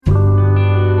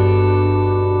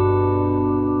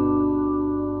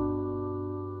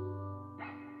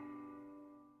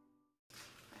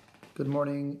Good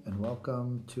morning and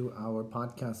welcome to our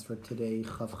podcast for today,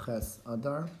 Chavches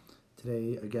Adar.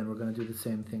 Today, again, we're going to do the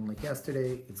same thing like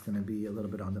yesterday. It's going to be a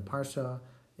little bit on the Parsha,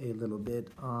 a little bit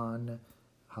on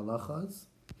halachas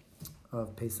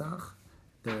of Pesach.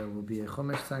 There will be a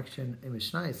Chumash section, a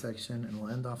Mishnah section, and we'll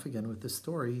end off again with the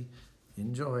story.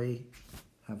 Enjoy.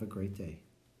 Have a great day.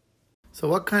 So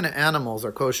what kind of animals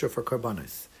are kosher for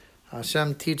korbanos?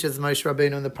 Hashem teaches Moshe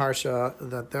Rabbeinu in the Parsha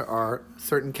that there are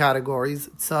certain categories,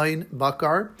 tzayin,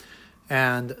 bakar,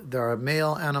 and there are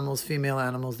male animals, female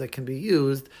animals that can be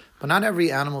used, but not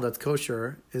every animal that's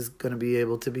kosher is going to be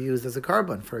able to be used as a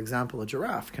korban. For example, a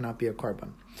giraffe cannot be a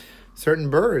korban. Certain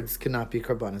birds cannot be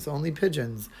korbanos, only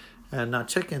pigeons and not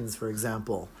chickens, for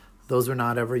example. Those were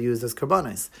not ever used as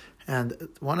korbanos. And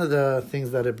one of the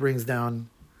things that it brings down,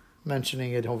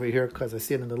 mentioning it over here because I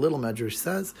see it in the little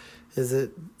medrash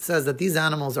it says that these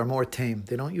animals are more tame.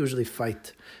 They don't usually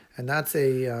fight. And that's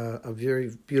a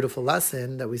very beautiful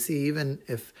lesson that we see. Even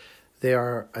if they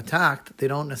are attacked, they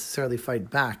don't necessarily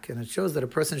fight back. And it shows that a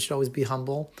person should always be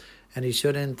humble and he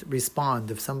shouldn't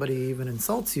respond. If somebody even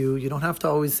insults you, you don't have to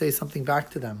always say something back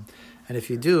to them. And if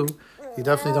you do, you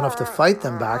definitely don't have to fight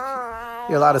them back.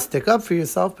 You're allowed to stick up for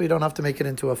yourself, but you don't have to make it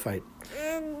into a fight.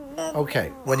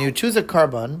 Okay, when you choose a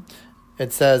korban,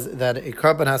 it says that a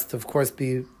korban has to, of course,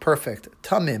 be perfect,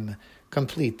 tamim,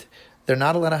 complete. They're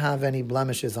not allowed to have any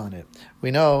blemishes on it.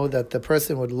 We know that the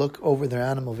person would look over their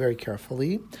animal very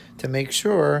carefully to make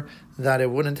sure that it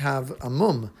wouldn't have a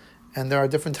mum. And there are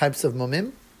different types of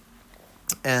mumim.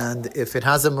 And if it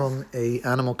has a mum, an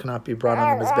animal cannot be brought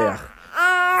on the mizbeach.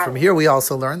 From here, we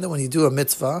also learn that when you do a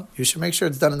mitzvah, you should make sure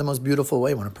it's done in the most beautiful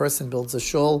way. When a person builds a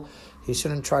shul, he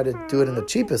shouldn't try to do it in the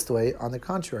cheapest way. On the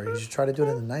contrary, he should try to do it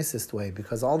in the nicest way,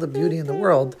 because all the beauty in the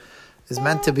world is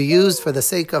meant to be used for the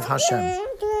sake of Hashem.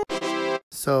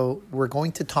 So we're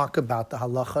going to talk about the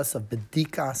halachas of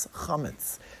bedikas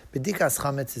chametz. Bedikas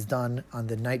chametz is done on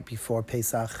the night before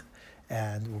Pesach,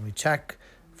 and when we check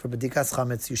for bedikas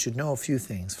chametz, you should know a few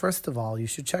things. First of all, you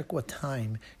should check what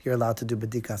time you're allowed to do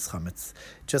bedikas chametz.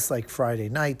 Just like Friday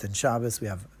night and Shabbos, we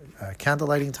have candle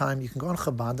lighting time. You can go on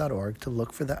Chabad.org to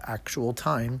look for the actual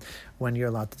time when you're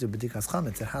allowed to do bedikas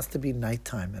chametz. It has to be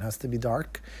nighttime. It has to be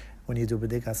dark when you do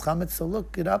bedikas chametz. So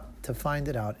look it up to find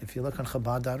it out. If you look on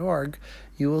Chabad.org,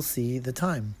 you will see the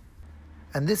time.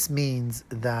 And this means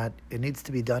that it needs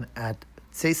to be done at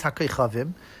Tzeis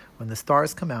HaKeichavim, when the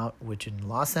stars come out, which in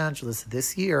Los Angeles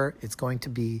this year, it's going to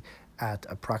be at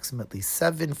approximately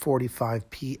 7:45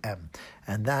 p.m.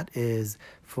 And that is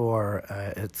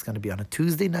it's going to be on a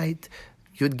Tuesday night,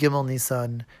 Yud Gimel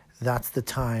Nisan. That's the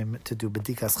time to do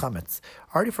bedikas chametz.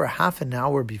 Already half an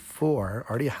hour before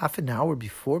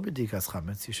bedikas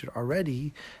chametz, you should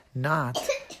already not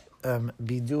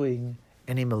be doing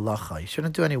any melacha. You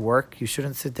shouldn't do any work. You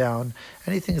shouldn't sit down.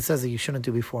 Anything that says that you shouldn't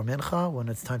do before mincha, when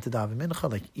it's time to daven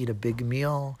mincha, like eat a big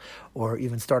meal or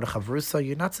even start a chavrusa,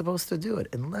 you're not supposed to do it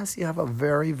unless you have a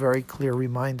very, very clear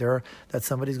reminder that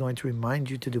somebody's going to remind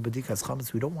you to do bedikas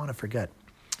chametz. We don't want to forget.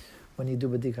 When you do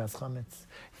bedikas chametz,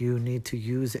 you need to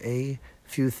use a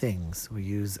few things. We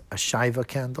use a shaiva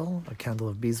candle, a candle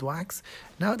of beeswax.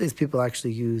 Nowadays, people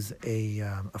actually use a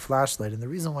flashlight, and the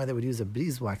reason why they would use a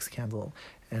beeswax candle,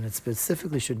 and it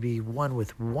specifically should be one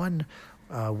with one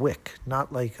wick,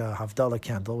 not like a Havdalah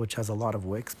candle, which has a lot of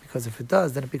wicks, because if it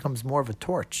does, then it becomes more of a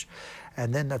torch.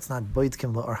 And then that's not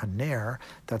boitkim or haner,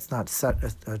 that's not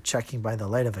checking by the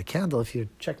light of a candle. If you're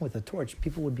checking with a torch,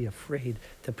 people would be afraid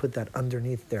to put that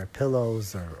underneath their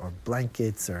pillows or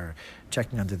blankets or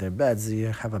checking under their beds. You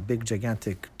have a big,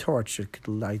 gigantic torch, it could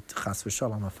light chas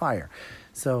v'shalom a fire.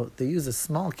 So they use a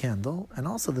small candle, and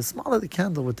also the smaller the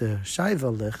candle with the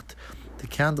shaiva licht, the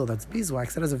candle that's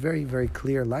beeswax, that has a very, very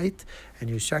clear light, and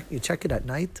you check it at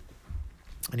night,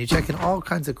 and you check in all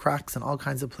kinds of cracks and all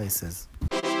kinds of places.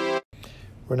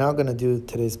 We're now going to do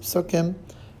today's psukim,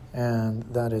 and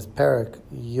that is Perek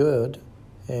Yud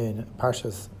in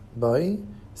Parshas Boi,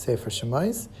 Sefer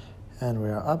Shemais, and we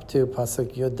are up to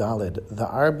Pasuk Yud Dalid. The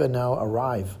Arba now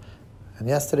arrive, and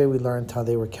yesterday we learned how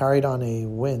they were carried on a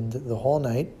wind the whole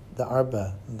night, the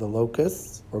Arba, the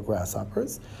locusts, or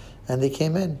grasshoppers, and they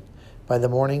came in. By the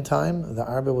morning time, the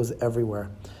Arba was everywhere.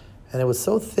 And it was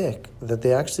so thick that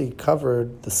they actually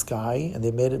covered the sky and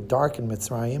they made it dark in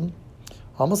Mitzrayim,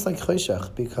 almost like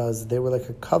Choshech, because they were like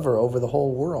a cover over the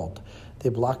whole world. They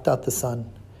blocked out the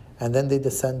sun. And then they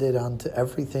descended onto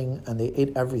everything and they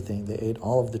ate everything. They ate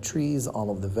all of the trees, all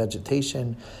of the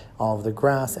vegetation, all of the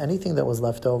grass, anything that was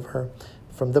left over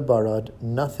from the barad,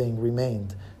 nothing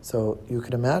remained. So you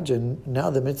can imagine now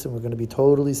the mitzvah were going to be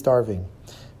totally starving.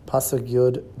 Pasuk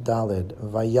Yud Dalid,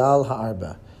 Vayal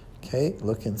Ha'arba. Okay,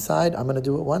 look inside. I'm going to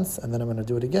do it once, and then I'm going to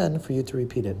do it again for you to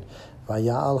repeat it.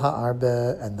 Vayal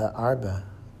ha'arbe, and the arbe,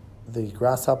 the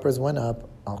grasshoppers went up,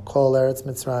 al kol eretz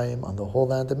Mitzrayim, on the whole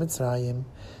land of Mitzrayim,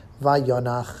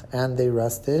 vayonach, and they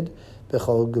rested,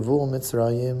 bechol gevul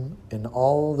Mitzrayim, in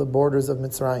all the borders of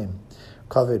Mitzrayim.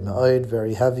 Kaved ma'od,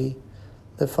 very heavy.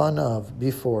 Lefanav,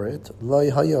 before it, loy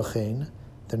hayochein,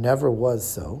 there never was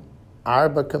so.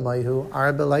 Arba kamayhu,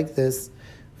 arba like this,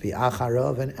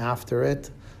 v'acharav, and after it,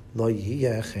 loy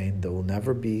hiyechein, there will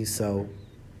never be so.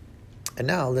 And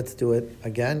now let's do it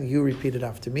again. You repeat it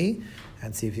after me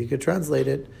and see if you could translate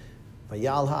it.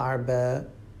 Vayal ha'arba,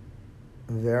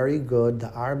 very good.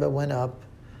 The arba went up.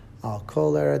 Al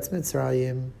kol eretz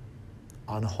Mitzrayim,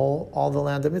 on all the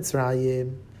land of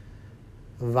Mitzrayim.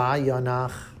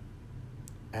 Vayonach,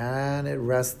 and it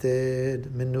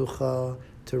rested. Menucha,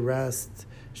 to rest.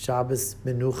 Shabbos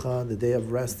menucha, the day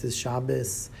of rest is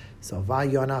Shabbos. So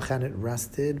vayonach, and it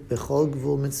rested. Bechol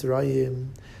gvul Mitzrayim,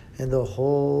 in the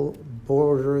whole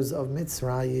borders of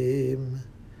Mitzrayim.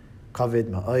 Kaved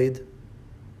ma'od,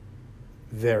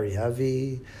 very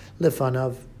heavy.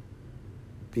 Lefanav,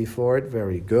 before it,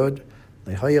 very good.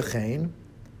 Lehayachein,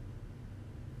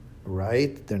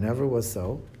 right, there never was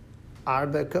so.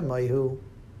 Arba kamayhu,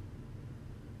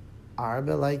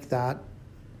 arba like that.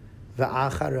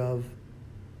 Va'acharav,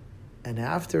 and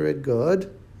after it,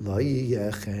 good. Lo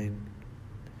yiyechein,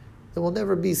 there will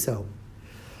never be so.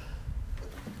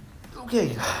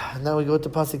 Okay, now we go to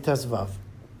Pasuk Tesvav.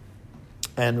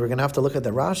 And we're going to have to look at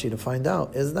the Rashi to find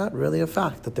out, is that really a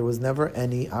fact, that there was never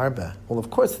any arba? Well, of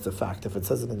course it's a fact. If it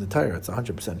says it in the Torah, it's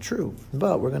 100% true.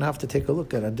 But we're going to have to take a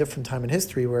look at a different time in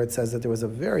history where it says that there was a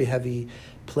very heavy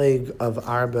plague of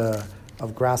arba,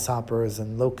 of grasshoppers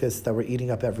and locusts that were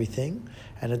eating up everything.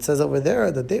 And it says over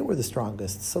there that they were the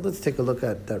strongest. So let's take a look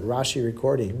at that Rashi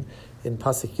recording in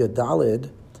Pasuk Yud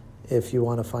Daled, if you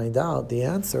want to find out the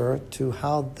answer to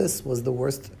how this was the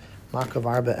worst makav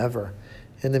arba ever.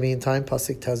 In the meantime,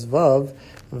 Pasuk Tezvav,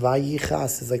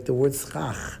 Vayichas is like the word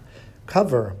schach,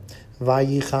 cover.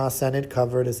 Vayichas, and it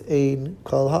covered as ein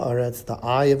kol haaretz, the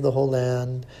eye of the whole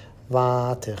land.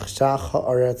 Vatichshach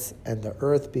haaretz, and the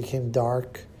earth became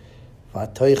dark.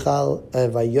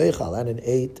 Vayoichal, and it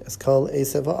ate as kol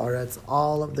esev haaretz,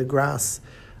 all of the grass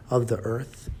of the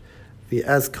earth.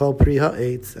 V'ez kol pri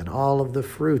ha'etz, and all of the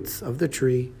fruits of the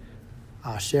tree.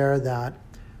 Asher, that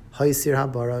Haisir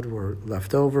habarad, were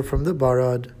left over from the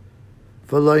barad.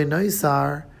 V'loy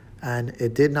noisar, and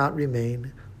it did not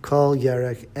remain. Kol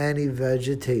yerek, any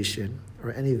vegetation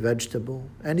or any vegetable,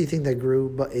 anything that grew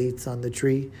ba'etz on the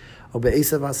tree, or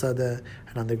be'esav asada,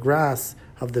 and on the grass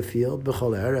of the field.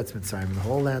 B'chol eretz Mitzrayim, in the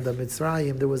whole land of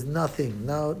Mitzrayim, there was nothing,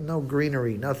 no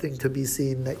greenery, nothing to be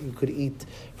seen that you could eat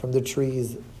from the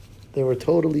trees. They were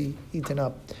totally eaten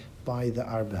up by the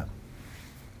arba.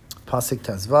 Pasuk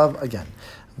Tezvav again.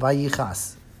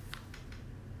 Vayichas.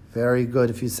 Very good.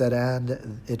 If you said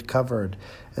and, it covered.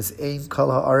 As ein kol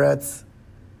haaretz.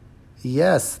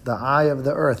 Yes, the eye of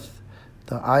the earth,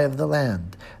 the eye of the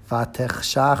land.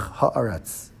 Vatechshach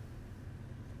haaretz.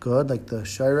 Good, like the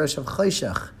shayresh of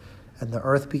chayshach. And the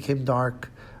earth became dark.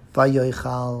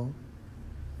 Vayoichal.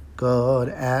 Good,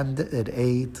 and it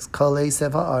ate kol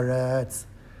esev haaretz,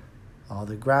 all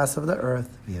the grass of the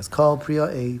earth. V'yas kol priya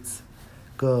eitz.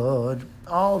 Good.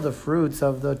 All the fruits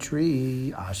of the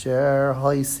tree, asher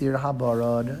haisir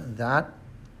habarad, that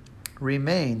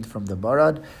remained from the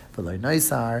barad, v'loy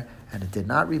noisar, and it did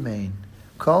not remain.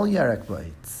 Kol yerek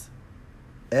ba'etz,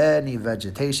 any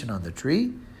vegetation on the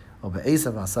tree, or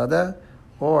be'esav asada,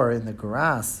 or in the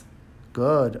grass,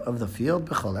 good, of the field,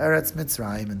 b'chol eretz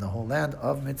Mitzrayim, in the whole land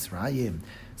of Mitzrayim.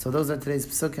 So those are today's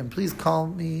psukim. Please call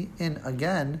me in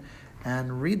again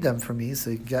and read them for me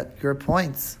so you get your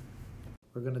points.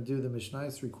 We're going to do the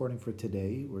Mishnah's recording for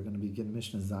today. We're going to begin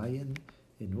Mishnah Zayin,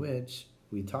 in which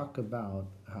we talk about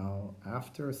how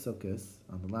after Sukkot,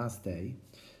 on the last day,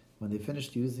 when they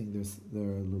finished using their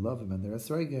lulavim and their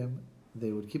esregim,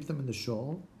 they would keep them in the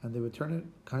shul, and they would turn it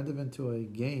kind of into a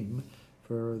game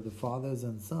for the fathers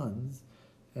and sons,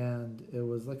 and it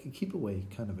was like a keep-away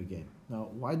kind of a game. Now,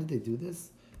 why did they do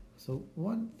this? So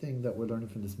one thing that we're learning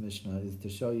from this Mishnah is to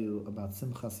show you about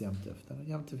Simchas Yom Tov. That on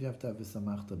Yom Tov you have to have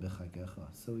V'samachta b'chagecha.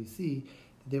 So we see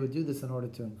that they would do this in order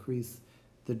to increase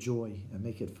the joy and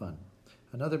make it fun.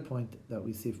 Another point that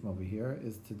we see from over here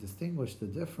is to distinguish the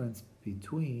difference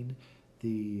between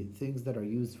the things that are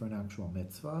used for an actual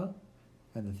mitzvah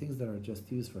and the things that are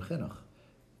just used for chinuch.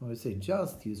 When we say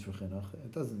just used for chinuch,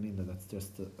 it doesn't mean that that's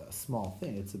just a small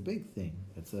thing. It's a big thing.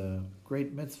 It's a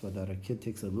great mitzvah that a kid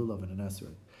takes a lulav and an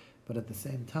esrog. But at the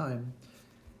same time,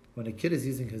 when a kid is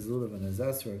using his lulav and his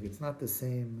esrog, it's not the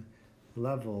same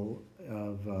level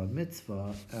of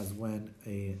mitzvah as when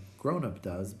a grown-up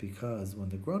does, because when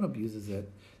the grown-up uses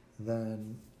it,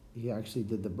 then he actually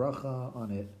did the bracha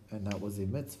on it, and that was a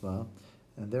mitzvah,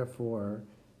 and therefore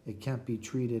it can't be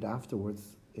treated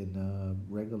afterwards in a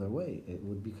regular way. It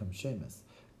would become shemus.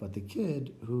 But the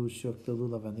kid who shook the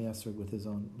lulav and the esrog with his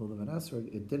own lulav and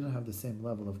esrog, it didn't have the same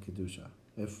level of kedusha.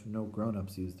 If no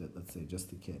grown-ups used it, let's say just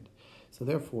the kid. So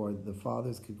therefore, the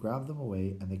fathers could grab them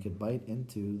away and they could bite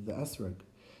into the esrog.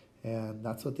 And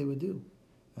that's what they would do.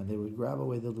 And they would grab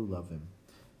away the lulavim.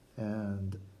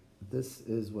 And this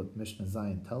is what Mishnah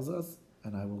Zion tells us.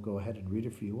 And I will go ahead and read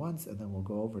it for you once, and then we'll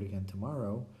go over it again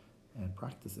tomorrow and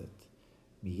practice it.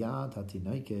 Miyad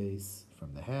hatinaikes,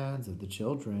 from the hands of the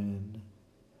children.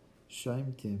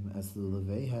 Shaimtim es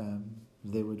lulavehem,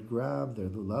 they would grab their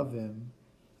lulavim,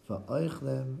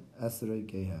 va'oichlem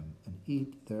esregehem, and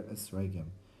eat their esregim.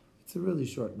 It's a really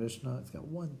short Mishnah. It's got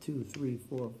 1, 2, 3,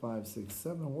 4, 5, 6,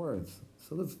 7 words.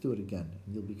 So let's do it again,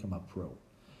 and you'll become a pro.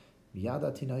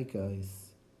 Miyada tinaikais,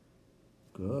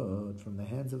 good, from the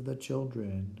hands of the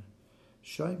children.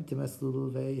 Shaimtim es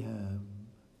lulavehem,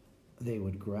 they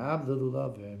would grab the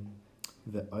lulavim,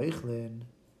 va'oichlem,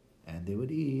 and they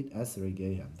would eat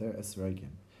esregehem, their esregim.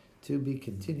 To be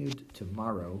continued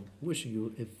tomorrow. Wishing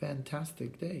you a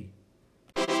fantastic day.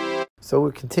 So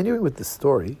we're continuing with the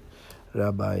story.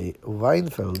 Rabbi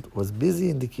Weinfeld was busy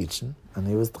in the kitchen, and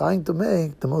he was trying to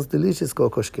make the most delicious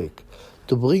kokosh cake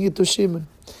to bring it to Shimon,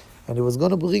 and he was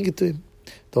going to bring it to him.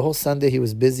 The whole Sunday he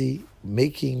was busy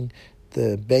making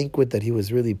the banquet that he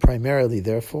was really primarily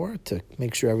there for, to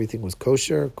make sure everything was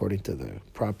kosher according to the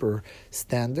proper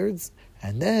standards.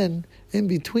 And then, in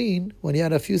between, when he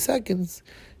had a few seconds,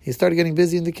 he started getting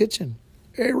busy in the kitchen.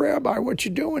 Hey, Rabbi, what you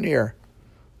doing here?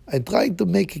 I'm trying to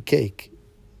make a cake.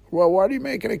 Well, what are you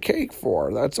making a cake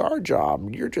for? That's our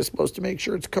job. You're just supposed to make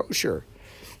sure it's kosher.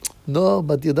 No,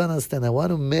 but you don't understand. I want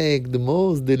to make the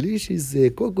most delicious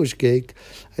kokosh cake.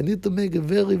 I need to make a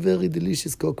very, very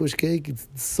delicious kokosh cake. It's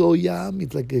so yum.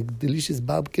 It's like a delicious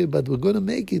babke, but we're going to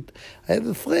make it. I have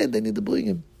a friend. I need to bring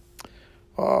him.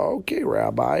 Oh, okay,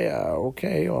 Rabbi.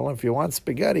 Okay, well, if you want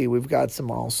spaghetti, we've got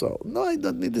some also. No, I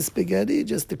don't need the spaghetti,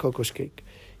 just the kokosh cake.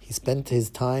 He spent his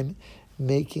time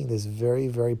making this very,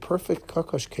 very perfect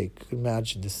kokosh cake.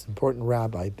 Imagine this important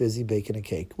rabbi busy baking a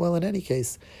cake. Well, in any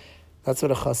case, that's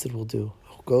what a chassid will do.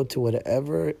 He'll go to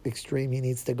whatever extreme he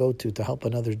needs to go to help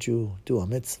another Jew do a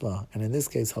mitzvah, and in this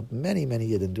case, help many, many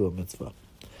Yidden do a mitzvah.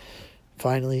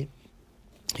 Finally,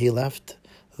 he left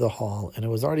the hall, and it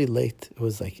was already late. It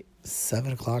was like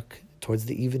 7 o'clock towards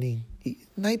the evening,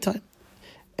 nighttime.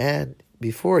 And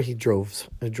before he drove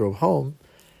home,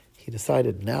 he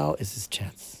decided now is his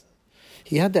chance.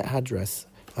 He had the address,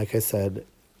 like I said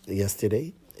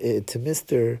yesterday, to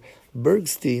Mr.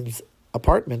 Bergstein's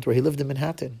apartment where he lived in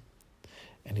Manhattan.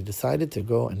 And he decided to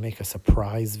go and make a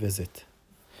surprise visit.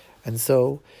 And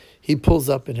so he pulls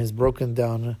up in his broken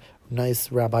down,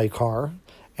 nice rabbi car,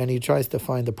 and he tries to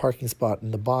find a parking spot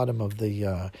in the bottom of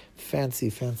the fancy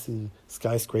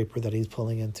skyscraper that he's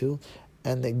pulling into.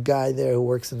 And the guy there who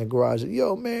works in the garage,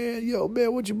 yo man,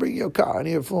 what you bring your car in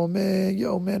here for, man?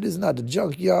 Yo man, this is not the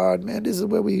junkyard, man. This is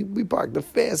where we park the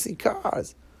fancy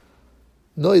cars.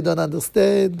 No, you don't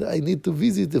understand. I need to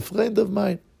visit a friend of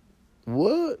mine.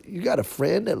 What? You got a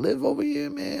friend that live over here,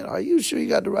 man? Are you sure you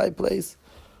got the right place?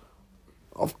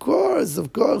 Of course.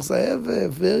 I have a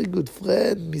very good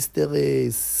friend,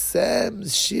 Mr. Sam,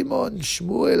 Shimon,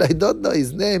 Shmuel. I don't know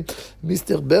his name.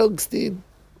 Mr. Bergstein.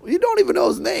 You don't even know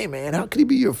his name, man. How can he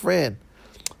be your friend?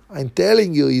 I'm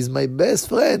telling you, he's my best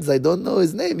friend. I don't know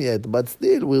his name yet, but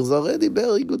still, we're already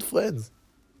very good friends.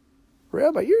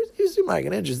 Rabbi, you seem like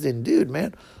an interesting dude,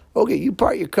 man. Okay, you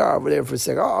park your car over there for a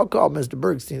second. I'll call Mr.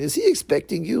 Bergstein. Is he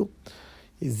expecting you?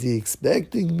 Is he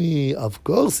expecting me? Of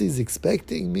course he's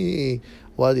expecting me.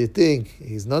 What do you think?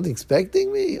 He's not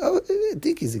expecting me? Oh, I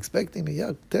think he's expecting me.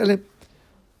 Yeah, tell him.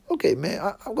 Okay,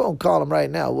 man, I'm going to call him right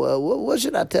now. What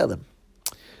should I tell him?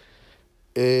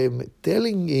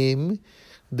 Telling him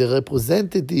the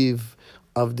representative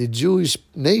of the Jewish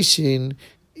nation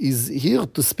is here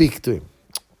to speak to him.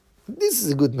 This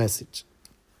is a good message.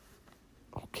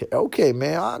 Okay,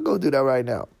 man, I'll go do that right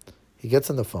now. He gets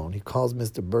on the phone. He calls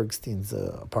Mr. Bergstein's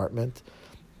apartment,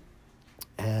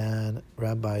 and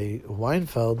Rabbi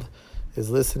Weinfeld is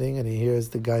listening, and he hears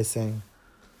the guy saying,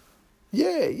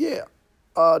 Yeah,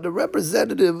 the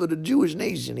representative of the Jewish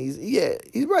nation, he's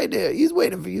right there. He's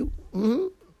waiting for you. Mm-hmm.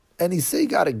 And he say he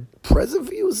got a present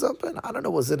for you or something? I don't know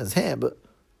what's in his hand, but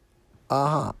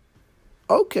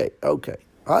Okay,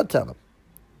 I'll tell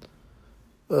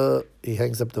him. He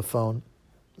hangs up the phone.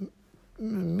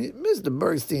 Mr.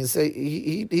 Bergstein say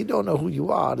he don't know who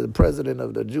you are, the president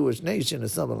of the Jewish nation or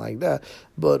something like that,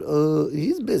 but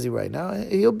he's busy right now.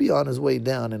 He'll be on his way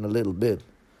down in a little bit.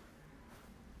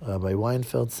 Rabbi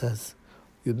Weinfeld says,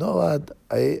 you know what,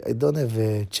 I don't have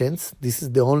a chance. This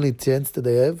is the only chance that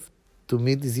I have to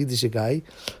meet this Yiddish guy.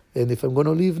 And if I'm going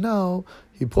to leave now,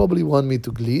 he probably want me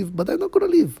to leave, but I'm not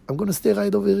going to leave. I'm going to stay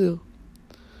right over here.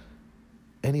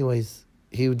 Anyways,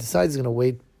 he decides he's going to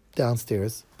wait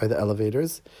downstairs by the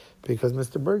elevators because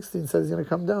Mr. Bergstein says he's going to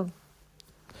come down.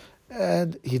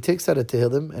 And he takes out a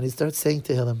Tehillim and he starts saying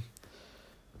Tehillim.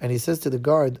 And he says to the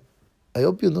guard, I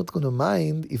hope you're not going to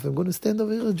mind if I'm going to stand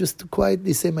over here just to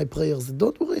quietly say my prayers.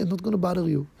 Don't worry, I'm not going to bother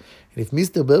you. And if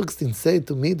Mr. Bergstein said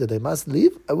to me that I must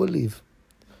leave, I will leave.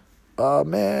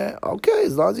 Man, okay,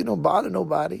 as long as you don't bother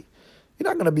nobody. You're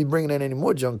not going to be bringing in any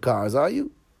more junk cars, are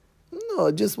you? No,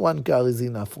 just one car is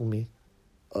enough for me.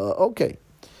 Okay.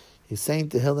 He's saying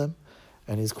Tehillim,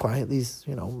 and he's quietly,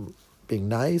 being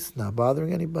nice, not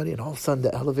bothering anybody. And all of a sudden,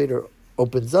 the elevator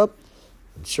opens up,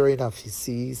 and sure enough, he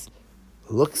sees,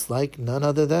 looks like none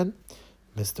other than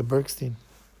Mr. Bergstein.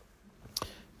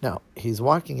 Now, he's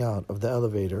walking out of the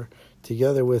elevator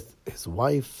together with his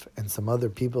wife and some other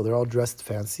people. They're all dressed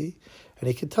fancy, and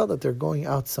he can tell that they're going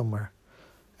out somewhere.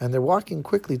 And they're walking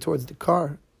quickly towards the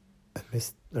car.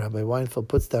 And Rabbi Weinfeld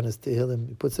puts down his Tehillim,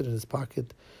 he puts it in his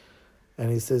pocket, and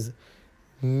he says,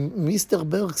 Mr.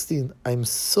 Bergstein, I'm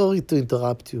sorry to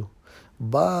interrupt you,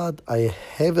 but I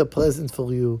have a present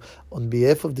for you on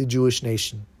behalf of the Jewish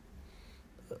nation.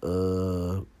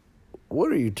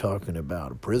 What are you talking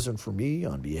about? A present for me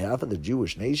on behalf of the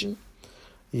Jewish nation?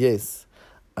 Yes,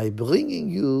 I'm bringing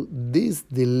you this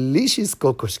delicious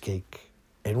kokosh cake.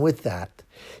 And with that,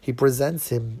 he presents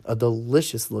him a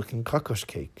delicious-looking kokosh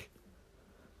cake.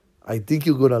 I think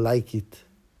you're going to like it.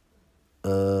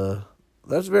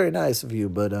 That's very nice of you,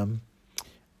 but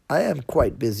I am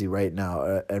quite busy right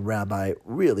now. And Rabbi,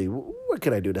 really, what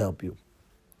can I do to help you?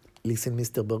 Listen,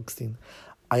 Mr. Bergstein,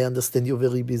 I understand you're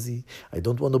very busy. I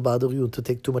don't want to bother you to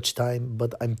take too much time,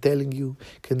 but I'm telling you,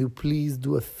 can you please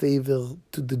do a favor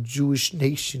to the Jewish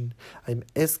nation? I'm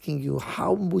asking you,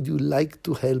 how would you like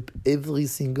to help every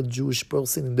single Jewish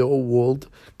person in the whole world?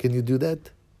 Can you do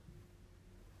that?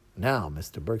 Now,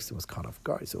 Mr. Bergstein was caught off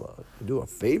guard. So, do a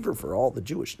favor for all the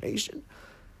Jewish nation?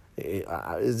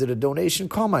 Is it a donation?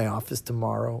 Call my office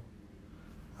tomorrow.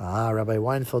 Rabbi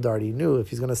Weinfeld already knew if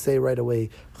he's going to say right away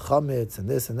chametz and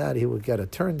this and that, he would get a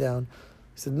turn down.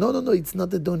 He said, no, it's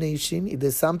not a donation. It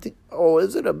is something. Oh,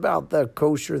 is it about that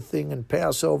kosher thing and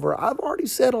Passover? I've already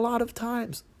said a lot of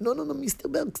times. No,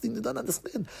 Mr. Bergstein, you don't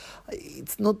understand.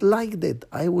 It's not like that.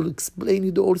 I will explain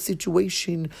you the whole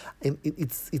situation, and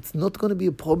it's not going to be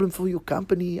a problem for your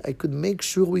company. I could make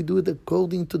sure we do it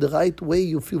according to the right way.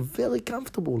 You feel very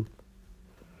comfortable.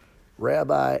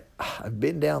 Rabbi, I've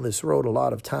been down this road a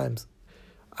lot of times.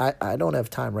 I don't have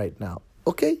time right now.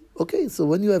 Okay, so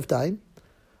when you have time,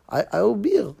 I will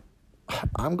be here.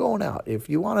 I'm going out. If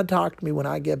you want to talk to me when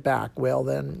I get back, well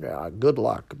then, good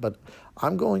luck. But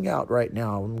I'm going out right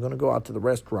now. I'm going to go out to the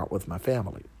restaurant with my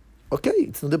family. Okay,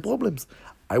 it's not the problems.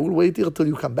 I will wait here till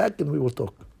you come back and we will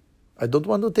talk. I don't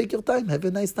want to take your time. Have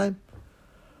a nice time.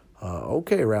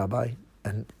 Okay, Rabbi.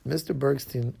 And Mr.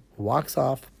 Bergstein walks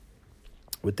off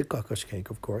with the kokosh cake,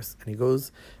 of course, and he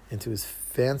goes into his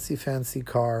fancy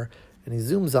car, and he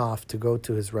zooms off to go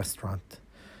to his restaurant.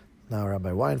 Now,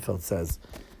 Rabbi Weinfeld says,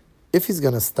 if he's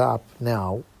going to stop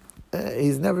now,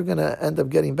 he's never going to end up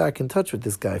getting back in touch with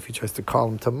this guy. If he tries to call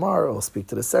him tomorrow, he'll speak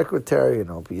to the secretary, and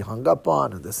he'll be hung up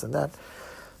on, and this and that.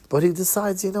 But he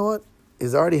decides, you know what?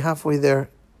 He's already halfway there.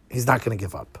 He's not going to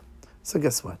give up. So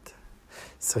guess what?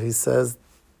 So he says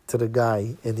to the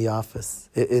guy in the office,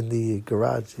 in the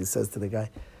garage, he says to the guy,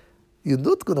 you're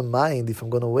not going to mind if I'm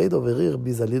going to wait over here a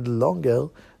little longer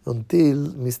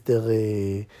until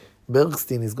Mr.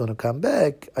 Bergstein is going to come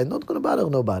back. I'm not going to bother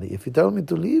nobody. If you tell me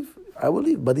to leave, I will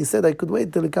leave. But he said I could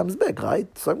wait till he comes back, right?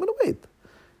 So I'm going to wait.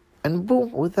 And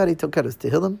boom, with that he took out his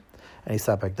Tehillim, and he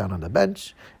sat back down on the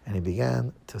bench, and he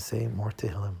began to say more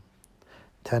Tehillim.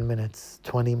 10 minutes,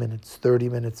 20 minutes, 30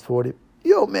 minutes, 40.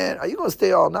 Yo, man, are you going to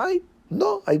stay all night?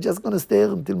 No, I'm just going to stay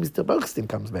here until Mr. Bergstein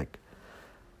comes back.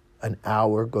 An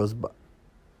hour goes by,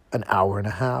 an hour and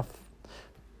a half,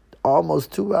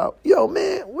 almost 2 hours. Yo,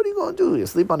 man, what are you going to do? You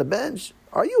sleep on the bench?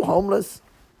 Are you homeless?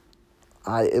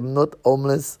 I am not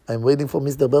homeless. I'm waiting for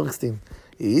Mr. Bergstein.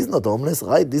 He's not homeless,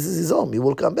 right? This is his home. He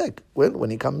will come back. Well, when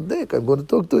he comes back, I'm going to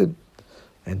talk to him.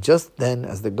 And just then,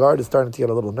 as the guard is starting to get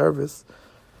a little nervous,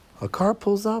 a car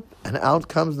pulls up, and out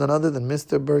comes none other than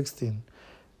Mr. Bergstein.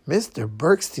 Mr.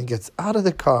 Bergstein gets out of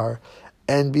the car,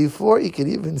 and before he can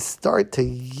even start to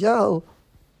yell,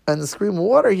 and scream,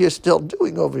 what are you still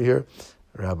doing over here?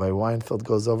 Rabbi Weinfeld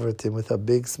goes over to him with a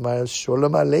big smile.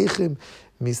 Shalom Aleichem,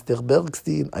 Mr.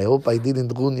 Bergstein. I hope I didn't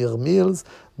ruin your meals.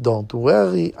 Don't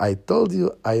worry. I told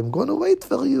you I am going to wait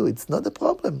for you. It's not a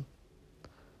problem.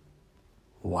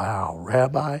 Wow,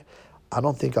 Rabbi, I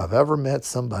don't think I've ever met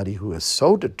somebody who is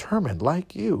so determined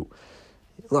like you.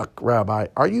 Look, Rabbi,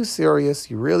 are you serious?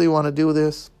 You really want to do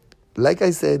this? Like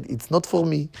I said, it's not for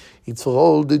me. It's for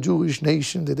all the Jewish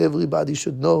nation, that everybody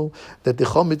should know that the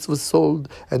chometz was sold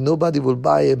and nobody will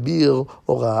buy a beer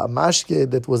or a mashke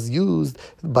that was used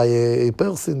by a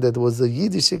person that was a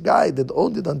Yiddish guy that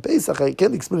owned it on Pesach. I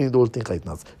can't explain the whole thing right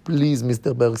now. Please,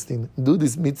 Mr. Bergstein, do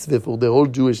this mitzvah for the whole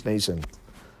Jewish nation.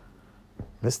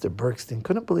 Mr. Bergstein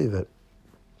couldn't believe it.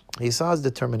 He saw his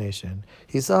determination.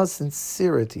 He saw his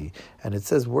sincerity. And it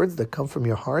says words that come from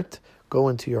your heart go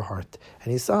into your heart.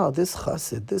 And he saw this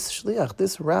chassid, this shliach,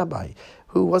 this rabbi,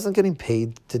 who wasn't getting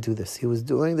paid to do this. He was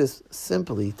doing this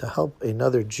simply to help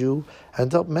another Jew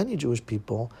and to help many Jewish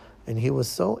people. And he was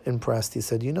so impressed. He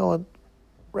said, you know what,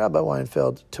 Rabbi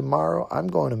Weinfeld, tomorrow I'm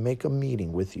going to make a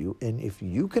meeting with you. And if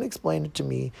you can explain it to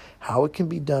me how it can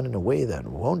be done in a way that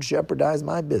won't jeopardize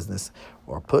my business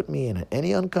or put me in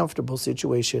any uncomfortable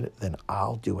situation, then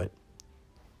I'll do it.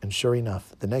 And sure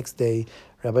enough, the next day,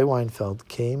 Rabbi Weinfeld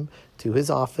came to his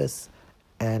office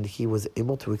and he was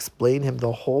able to explain him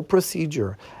the whole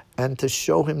procedure and to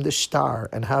show him the shtar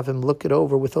and have him look it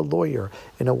over with a lawyer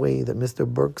in a way that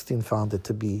Mr. Bergstein found it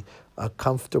to be a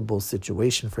comfortable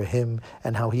situation for him,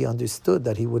 and how he understood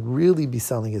that he would really be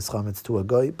selling his chametz to a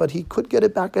guy, but he could get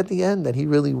it back at the end, and he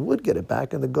really would get it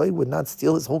back, and the guy would not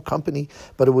steal his whole company,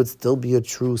 but it would still be a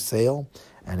true sale.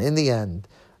 And in the end,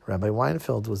 Rabbi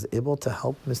Weinfeld was able to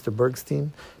help Mr.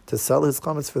 Bergstein to sell his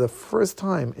chametz for the first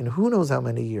time in who knows how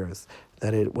many years,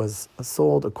 that it was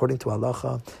sold according to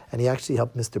halacha, and he actually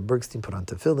helped Mr. Bergstein put on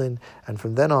tefillin, and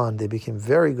from then on they became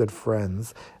very good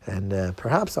friends, and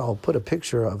perhaps I'll put a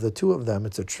picture of the two of them.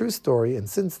 It's a true story, and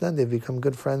since then they've become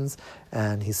good friends,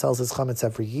 and he sells his chametz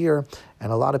every year,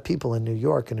 and a lot of people in New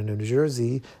York and in New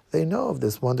Jersey, they know of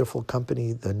this wonderful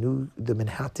company, the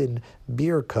Manhattan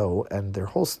Beer Co., and their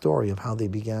whole story of how they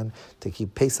began to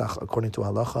keep Pesach according to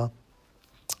halacha.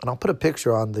 And I'll put a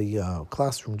picture on the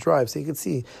classroom drive so you can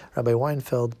see Rabbi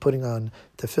Weinfeld putting on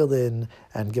tefillin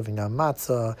and giving a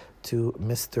matzah to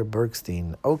Mr.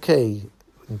 Bergstein. Okay,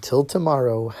 until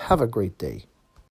tomorrow, have a great day.